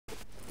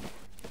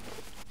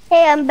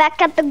Hey, I'm back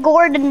at the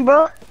Gordon,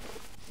 bro.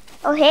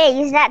 Oh,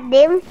 hey, is that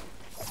Dim?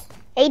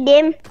 Hey,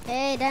 Dim.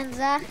 Hey,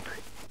 Denza.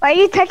 Why are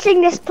you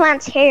touching this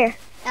plant's hair?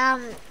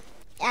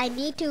 I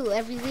need to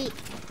every week.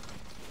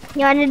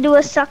 You want to do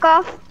a suck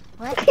off?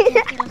 What? Yeah,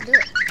 okay, let's do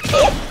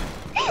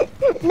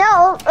it.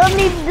 No,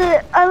 only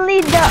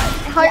the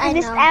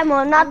hardest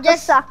ammo, not the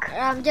suck.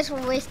 I'm just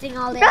wasting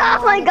all the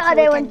ammo. Oh my god, so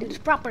I can went do this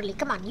properly.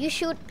 Come on, you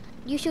shoot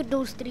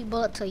those 3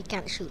 bullets so you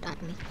can't shoot at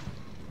me.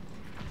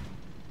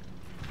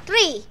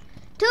 3,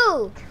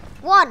 2,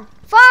 1,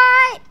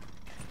 fight!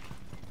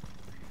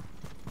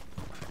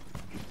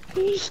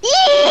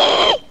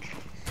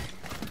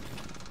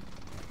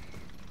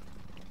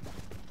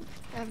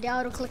 I have the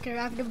auto clicker,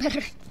 I have the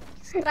better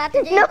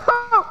strategy. No!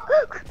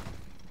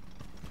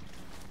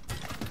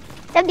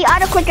 Have the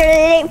auto clicker, it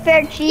ain't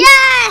fair, cheese.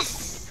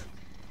 Yes!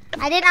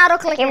 I didn't auto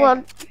clicker. Okay,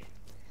 well,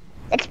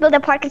 let's build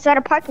a park inside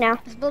a park now.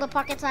 Let's build a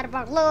park inside a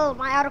park. Look,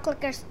 my auto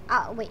clickers.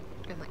 Wait,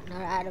 never mind. No,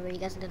 I don't know. You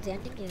guys didn't see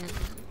anything.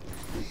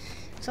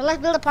 So let's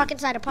build a park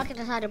inside a park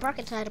inside a park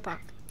inside a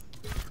park.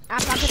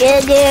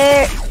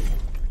 Sugar.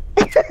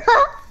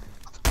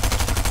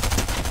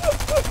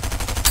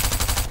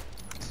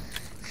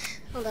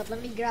 Hold up,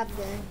 let me grab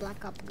the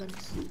Black Ops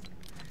guns.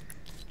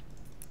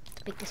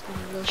 Pick this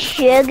one.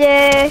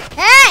 Sugar.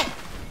 Hey!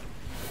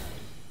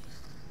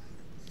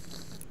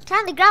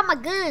 Trying to grab my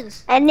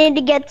guns. I need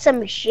to get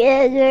some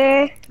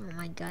sugar. Oh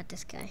my god,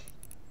 this guy.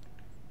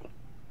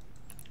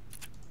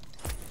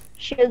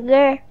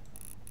 Sugar.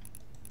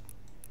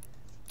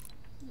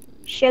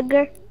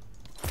 Sugar.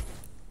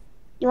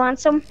 You want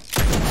some?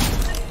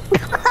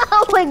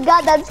 Oh my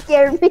god, that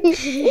scared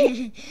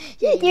me.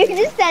 You're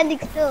just standing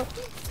still.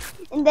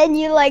 And then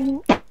you like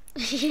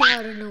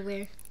out of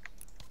nowhere.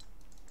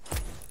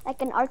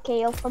 Like an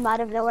RKO from out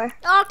of nowhere.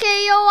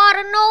 RKO out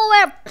of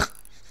nowhere.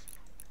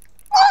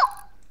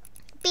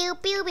 Pew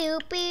pew pew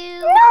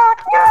pew. No,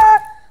 no.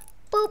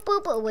 Boop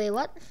boop boop. Wait,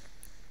 what?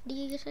 Did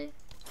you just say?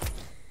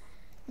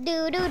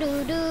 Do do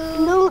do do.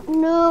 No,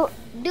 no.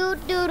 Do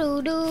do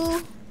do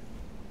do.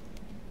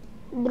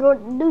 You know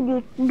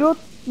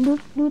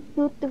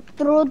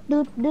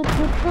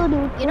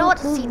what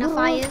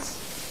Xenify is?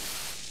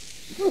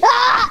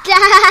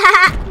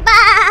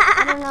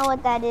 I don't know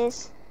what that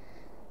is.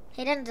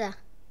 Hey Denza.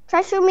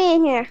 Try shoot me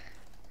in here.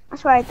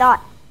 That's what I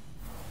thought.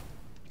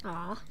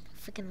 Aw,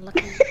 freaking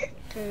lucky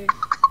turd.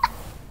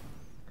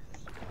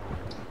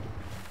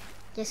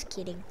 Just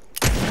kidding.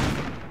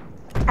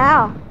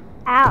 Ow.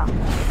 Ow.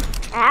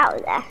 Ow,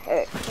 that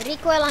hurt. The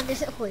recoil on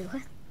this. Wait,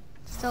 what?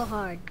 So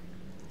hard.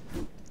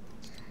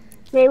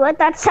 Wait, what?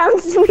 That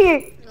sounds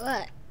weird.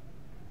 What?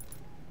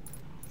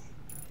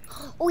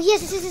 Oh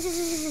yes,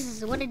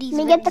 yes. One of these.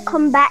 Let me get the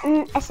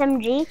combatant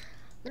SMG.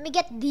 Let me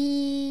get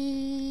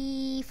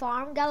the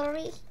farm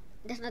gallery.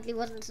 Definitely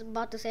wasn't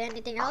about to say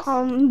anything else.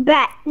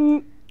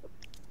 Combatant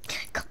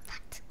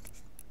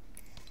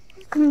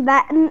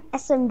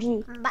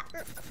SMG.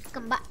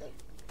 Combatant.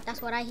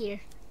 That's what I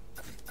hear.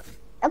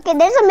 Okay,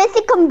 there's a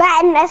mythic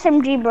combatant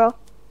SMG, bro.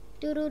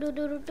 Do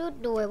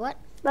wait, what?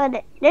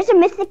 But there's a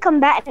mythic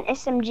combatant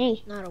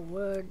SMG. Not a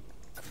word.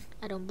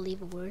 I don't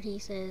believe a word he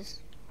says.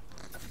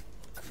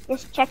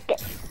 Just check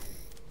it.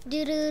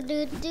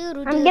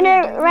 I'm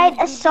gonna write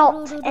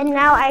assault, and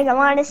now I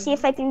want to see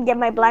if I can get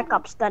my Black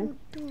Ops gun.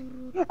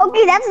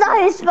 Okay, that's not how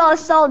you spell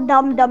assault,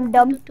 dumb.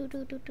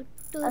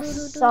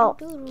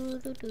 Assault.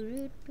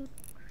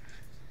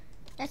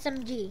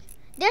 SMG.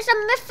 There's a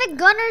Mythic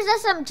Gunners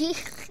SMG.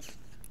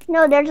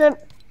 No, there's a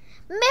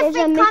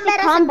Mythic Combat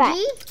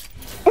SMG.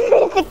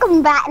 Mythic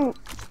combatant.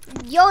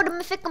 Yo, the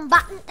Mythic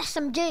Combatant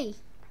SMG.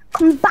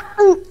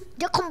 Combatant.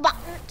 The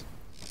combatant.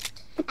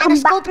 And a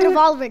scoped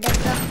revolver.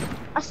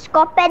 A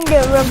scoped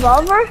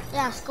revolver?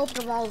 Yeah, scoped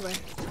revolver.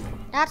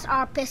 That's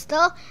our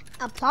pistol,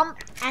 a pump,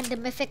 and the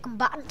Mythic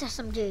Combatant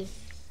SMG.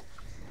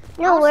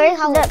 No, where's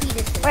the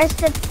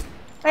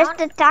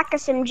TAC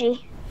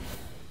SMG?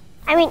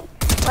 I mean,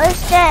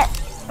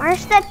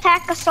 where's the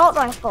TAC assault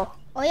rifle?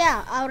 Oh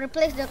yeah, I'll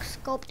replace the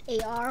scoped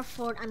AR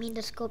for,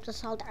 the scoped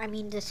assault,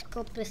 the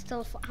scoped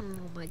pistol for, oh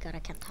my god, I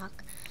can't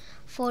talk.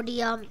 For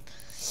the,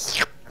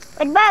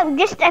 What about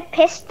just a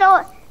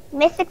pistol,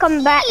 mythic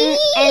combatant,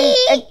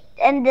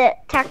 and the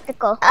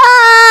tactical?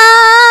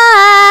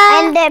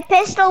 And the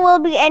pistol will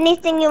be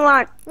anything you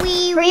want. For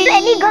you,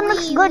 any gun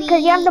looks good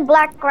because you have the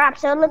black wrap,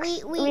 so it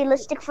looks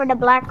realistic for the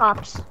Black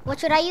Ops. What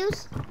should I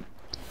use?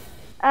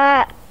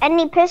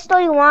 Any pistol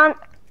you want,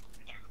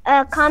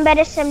 combat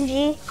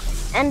SMG,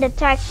 and the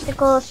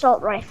tactical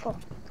assault rifle.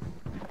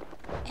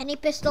 Any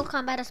pistol,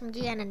 combat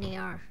SMG, and an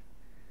AR.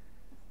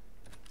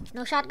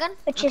 No shotgun?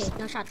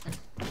 No shotgun.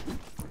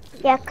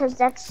 Yeah, because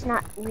that's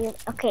not real.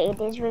 Okay, it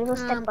is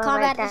realistic, but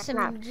combat that's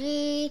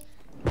SMG,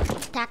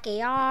 TAC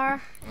AR,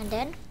 and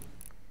then?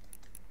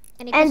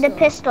 The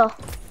pistol.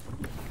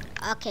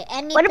 Okay,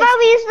 what about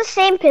we use the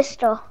same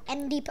pistol?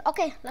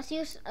 Okay, let's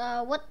use,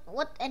 what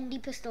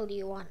ND pistol do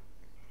you want?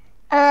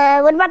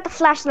 What about the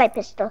flashlight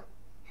pistol?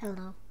 Hell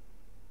no.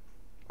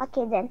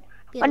 Okay then.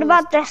 What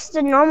about just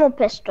the normal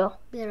pistol?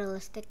 Be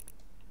realistic.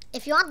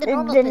 If you want the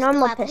normal the pistol,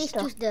 normal at least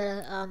pistol. choose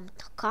the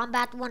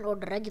combat one or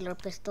the regular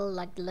pistol,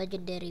 like the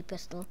legendary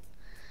pistol.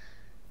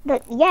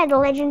 The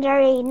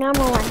legendary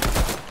normal one.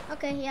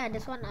 Okay, yeah,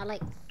 this one I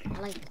like.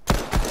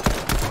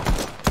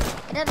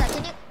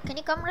 Denza, can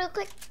you come real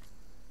quick?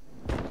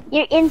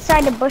 You're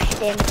inside the bush,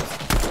 then.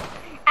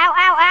 Ow,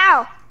 ow,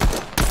 ow!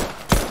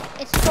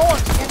 It's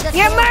thorns. Denza,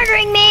 You're thorns.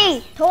 murdering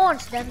me!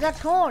 Thorns, Denza,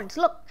 thorns.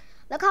 Look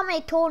how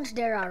many thorns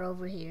there are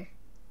over here.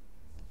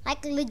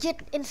 Like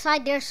legit,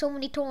 inside there's so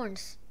many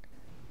thorns.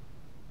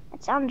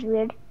 That sounds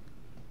weird.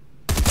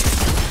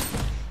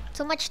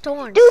 So much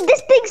thorns. Dude,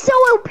 this thing's so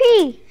OP!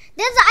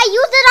 Denza, I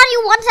used it on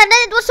you once and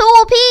then it was so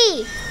OP.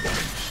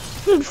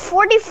 Dude,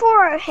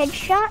 44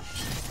 headshot.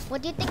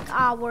 What do you think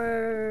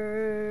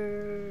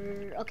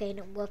our... Okay,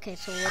 no, okay,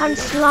 so...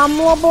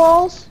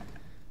 Consumables.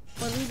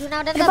 What do we do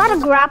now, Denza? I bought a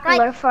grappler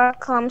Right. for a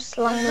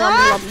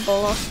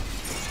consumable.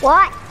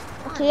 What?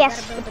 Okay, yes,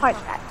 Gotta build the the part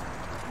pump. that.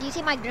 Do you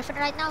see my Griffin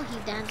right now? He's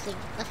dancing.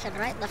 Left and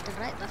right, left and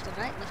right, left and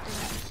right, left and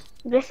right.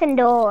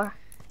 Gryffindor.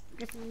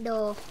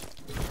 Gryffindor.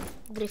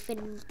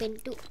 Griffin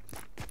Pintu.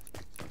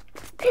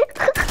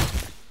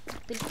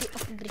 Pintu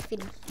of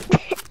Griffin.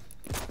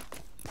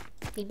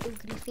 Pintu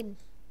Griffin.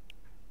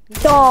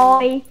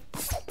 Joy.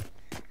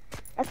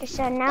 Okay,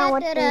 so now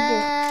what do we do?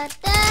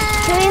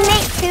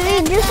 Should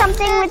we do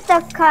something with the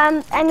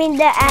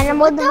the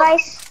animal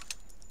device?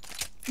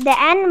 The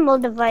animal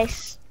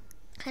device.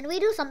 Can we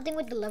do something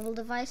with the level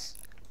device?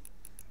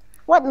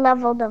 What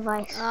level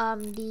device?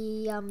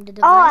 The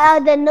device. Oh,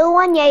 the new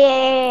one.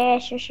 Yeah.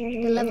 Sure.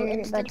 The level But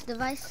instance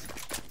device.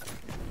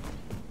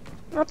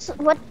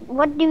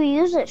 what do you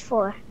use it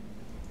for?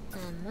 I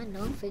don't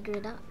know. Figure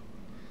it out.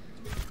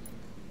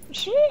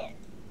 Should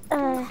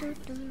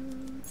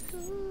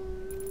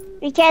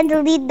we can't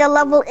delete the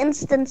level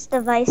instance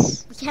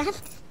device. Yeah.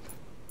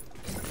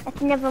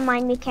 Okay, never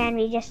mind. We can.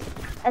 We just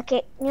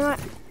okay. You know what?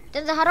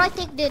 Denza, how do I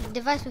take the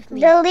device with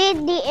me?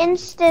 Delete the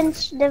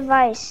instance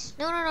device.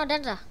 No,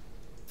 Denza.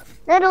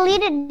 No,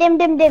 delete it.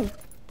 Dim.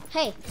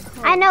 Hey.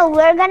 I know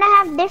we're gonna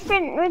have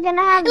different. We're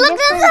gonna have Look,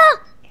 different. Denza!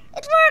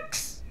 It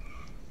works!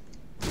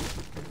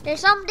 There's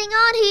something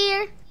on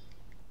here.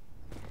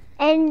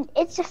 And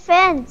it's a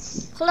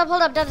fence. Hold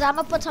up, Denza. I'm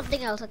gonna put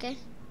something else, okay?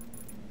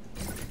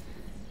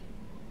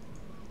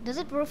 Does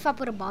it work if I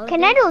put a ball in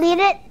Can there? I delete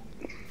it?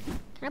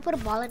 Can I put a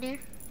ball in there?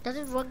 Does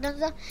it work,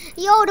 Denza?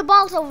 Yo, the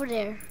ball's over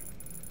there.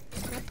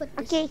 Can I put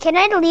this? Okay, can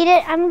I delete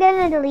it? I'm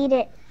gonna delete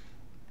it.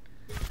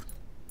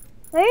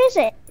 Where is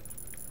it?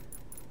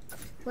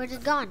 Where's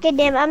it gone? Okay,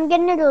 damn, I'm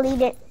gonna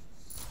delete it.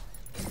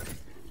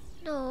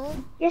 No.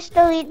 Just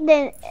delete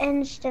the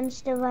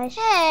instance device.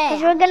 Hey.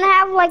 Cause we're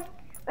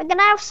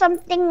gonna have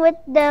something with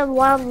the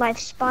wildlife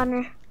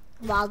spawner.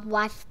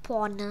 Wildlife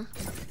spawner.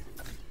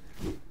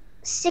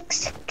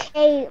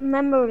 6K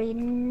memory.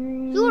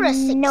 You're a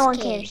No one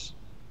 6K. cares.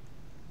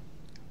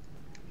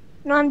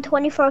 No, I'm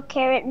 24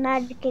 karat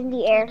magic in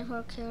the air.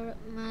 24 karat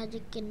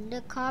magic in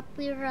the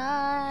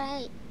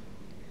copyright.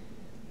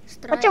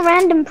 What's a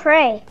random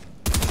prey?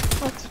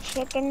 What's a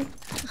chicken?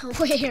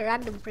 Wait,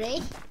 random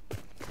prey?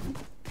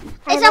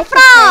 I It's like a the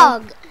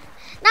frog!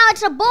 Now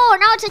it's a boar,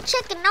 now it's a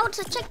chicken, now it's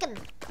a chicken.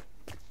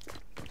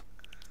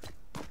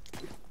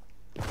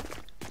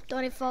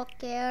 24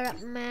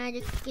 karat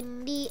magic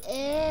in the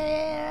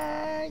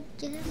air.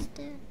 Just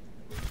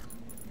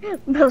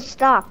Bro,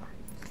 stop.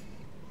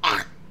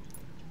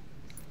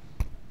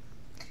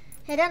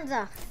 Hey,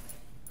 Denza.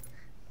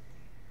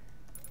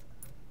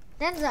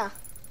 Denza,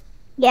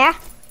 Yeah?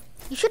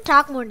 you should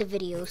talk more in the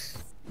videos.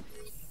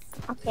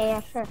 Okay,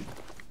 yeah, sure.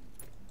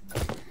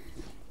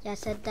 Yeah, I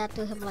said that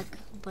to him like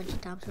a bunch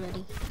of times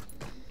already.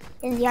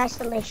 In the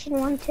isolation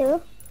one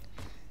too?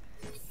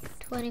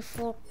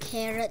 24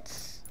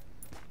 carats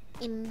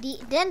in the...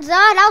 Denza,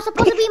 that was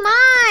supposed to be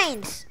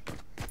mine!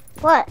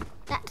 What?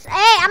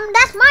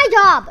 That's my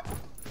job!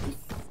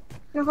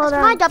 No, hold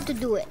It's my on. job to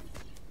do it.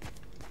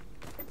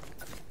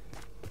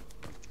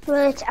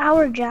 Well, it's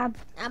our job.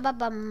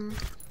 Ababam.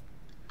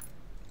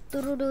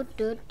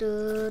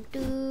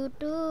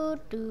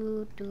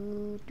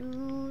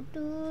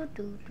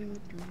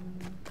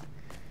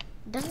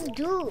 Doesn't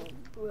do,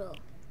 bro.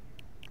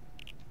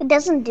 It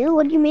doesn't do?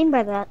 What do you mean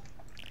by that?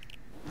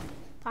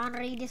 Pawn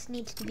radius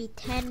needs to be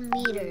 10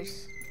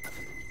 meters.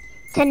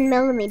 10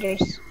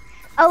 millimeters.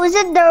 Oh, is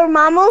it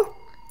Dormammu?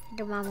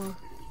 Dormammu.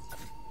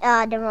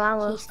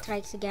 Dormammu. He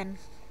strikes again.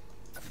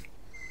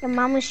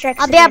 Dormammu strikes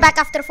I'll be right again. back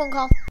after the phone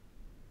call.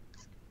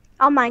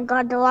 Oh my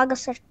god, the log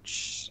is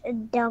such a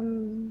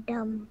dumb.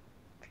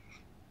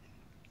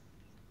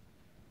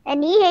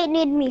 And he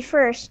hated me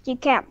first. You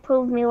can't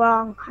prove me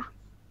wrong.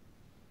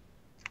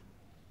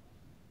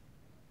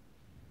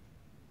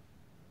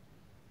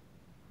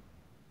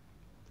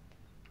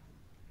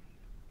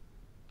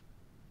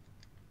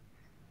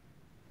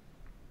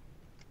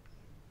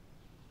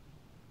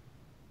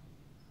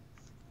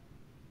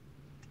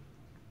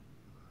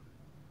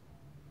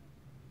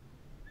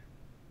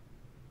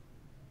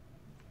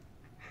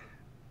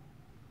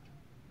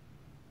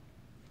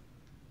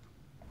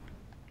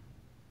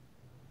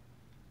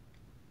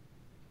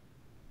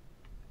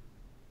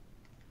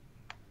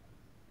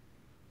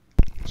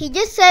 He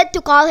just said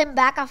to call him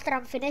back after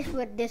I'm finished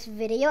with this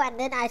video, and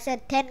then I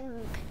said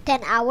 10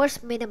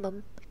 hours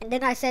minimum, and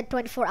then I said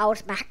 24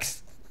 hours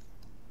max.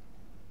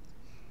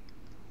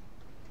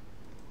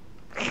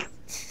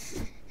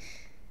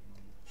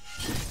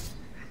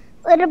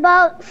 What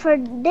about for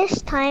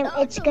this time?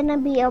 It's gonna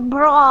be a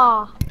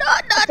bra.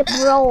 It's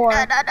a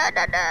brawler.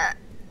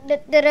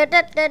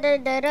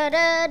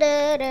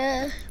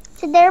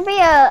 Should there be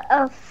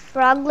a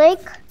frog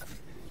lake?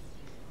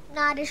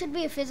 Nah, there should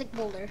be a physics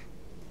boulder.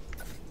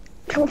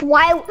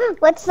 Why?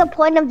 What's the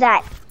point of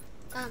that?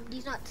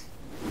 These nuts.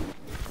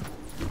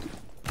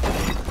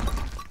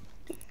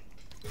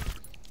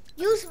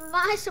 Use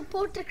my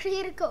support to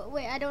create a code.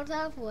 Wait, I don't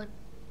have one.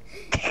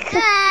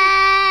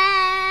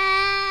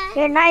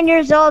 You're 9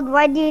 years old.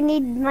 Why do you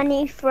need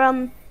money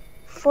from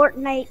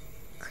Fortnite?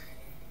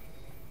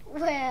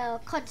 Well,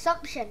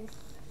 consumption.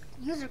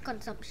 User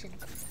consumption.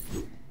 You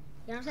know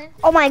what I'm saying?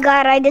 Oh my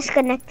god, I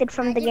disconnected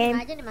from the game.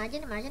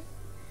 Imagine.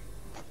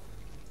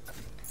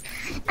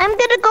 I'm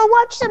gonna go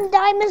watch some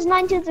Diamonds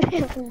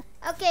 923.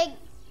 Okay.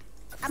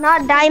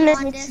 Not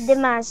Diamonds, it's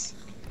Dimas.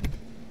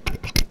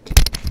 What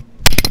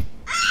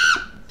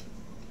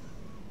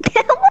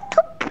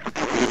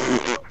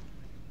the?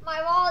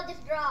 My wall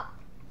just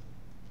dropped.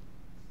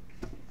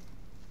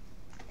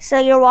 So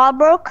your wall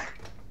broke?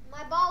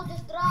 My ball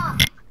just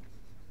dropped.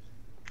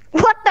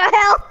 What the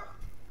hell?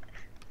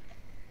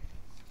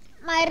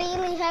 My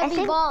really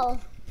heavy ball.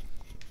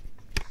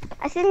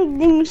 I think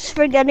Dim's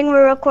forgetting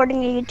we're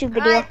recording a YouTube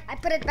video. Alright, I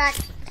put it back.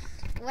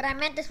 What I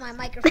meant is my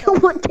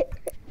microphone. What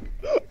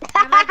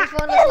My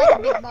microphone looks like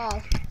a big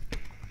ball.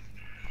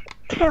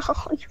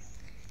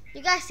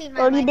 You guys seen my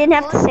Well, you didn't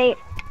have to say it.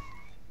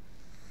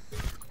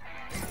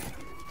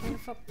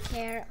 Info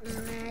care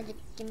magic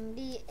in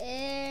the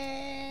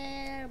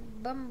air.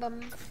 Bum bum.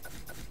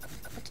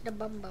 What's the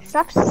bum bum?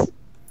 Stop.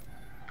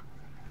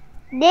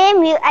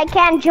 Damn you, I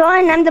can't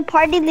join. I'm the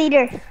party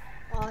leader.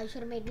 Oh, you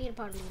should have made me a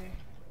party leader.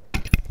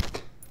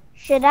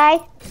 Should I?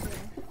 Yeah.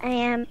 I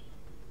am.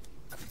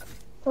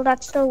 Will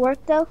that still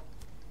work though?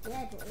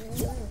 Yeah, it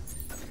will.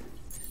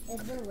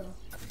 It will.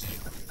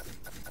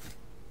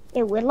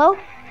 It willow?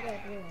 Yeah,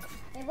 it will.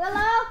 Hey,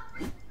 Willow!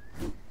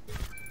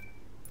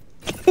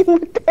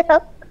 What the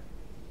hell?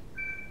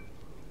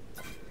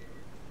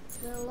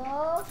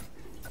 Willow?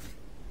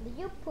 Did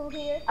you poo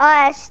here? Oh,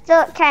 I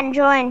still can't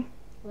join.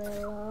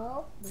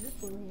 Willow? Did you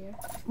poo here?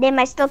 Damn,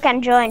 I still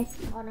can't join.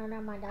 Oh, no,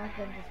 never mind. I was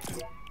going to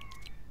poo.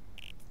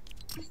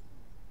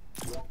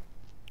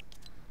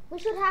 We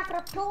should have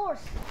raptors.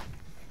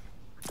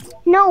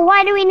 No,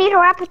 why do we need a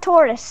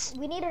Rapatosaurus?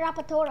 We need a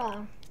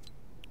Rapatora.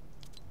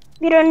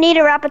 We don't need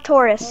a Well,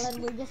 Rapatosaurus.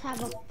 then we just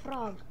have a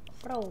frog.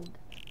 Frog.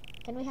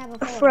 Can we have a A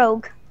frog?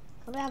 frog.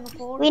 Can we have a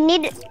frog? We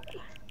need.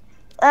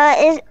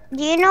 Do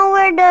you know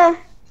where the?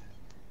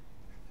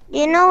 Do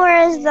you know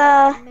where is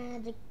the?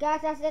 Magic.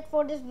 Guys, that's it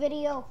for this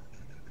video.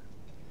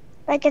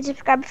 Like and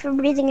subscribe for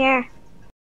breathing air.